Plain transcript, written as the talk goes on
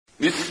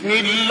بسم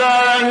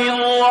الله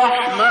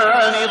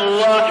الرحمن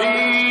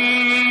الرحيم.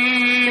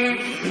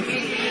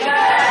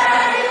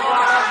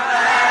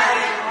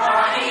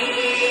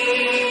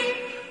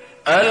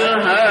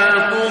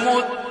 ألهاكم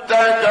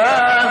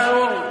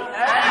التكاثر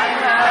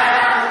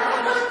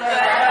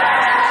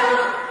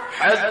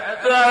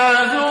حتى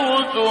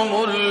زرتم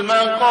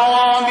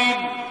المقابر.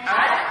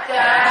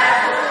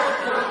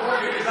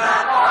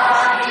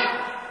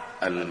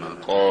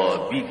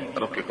 المقابر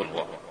رقق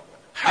الله.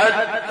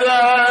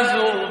 حتى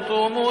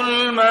زرتم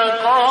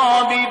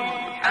المقابر.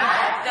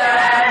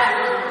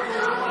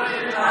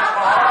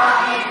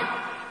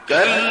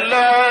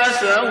 كلا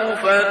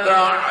سوف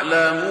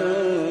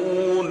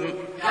تعلمون.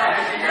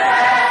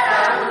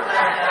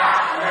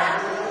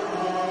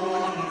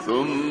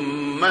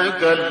 ثم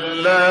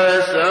كلا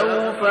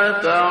سوف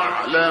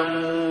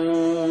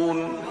تعلمون.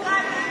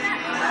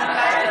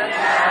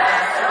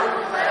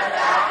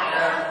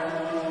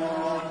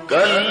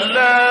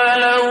 كلا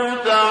لو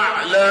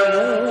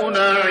تعلمون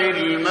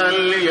علم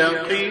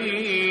اليقين.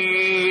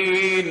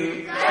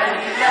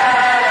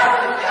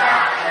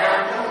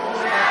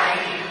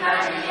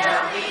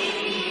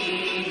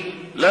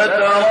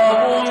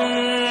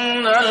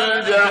 لترون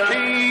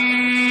الجحيم.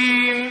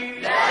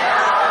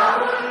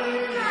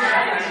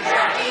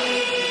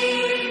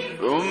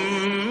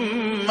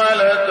 ثم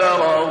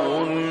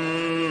لترونها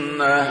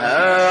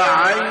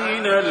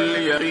عين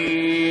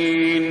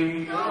اليقين.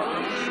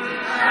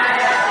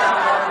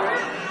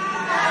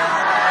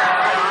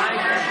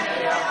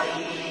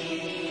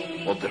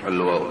 وضح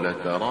الواو.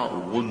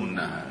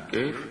 لترونها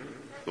كيف؟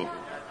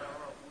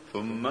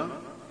 ثم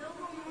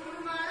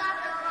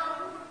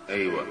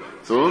أيوة.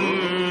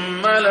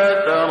 ثم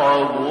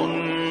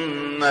لترونها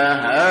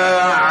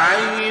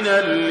عين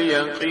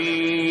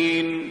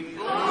اليقين.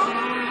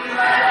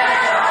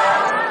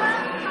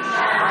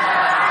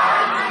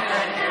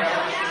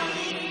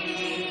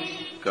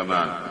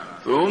 كمان.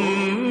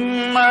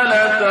 ثم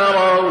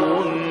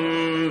لترونها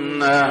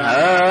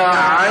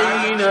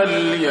عين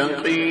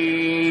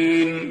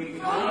اليقين.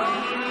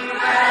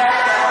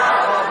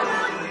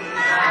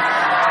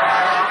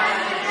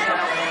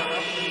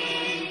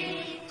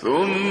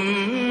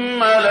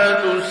 ثم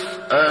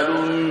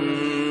لتسألن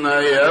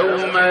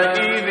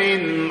يومئذ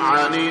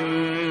عن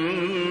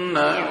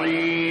النعيم.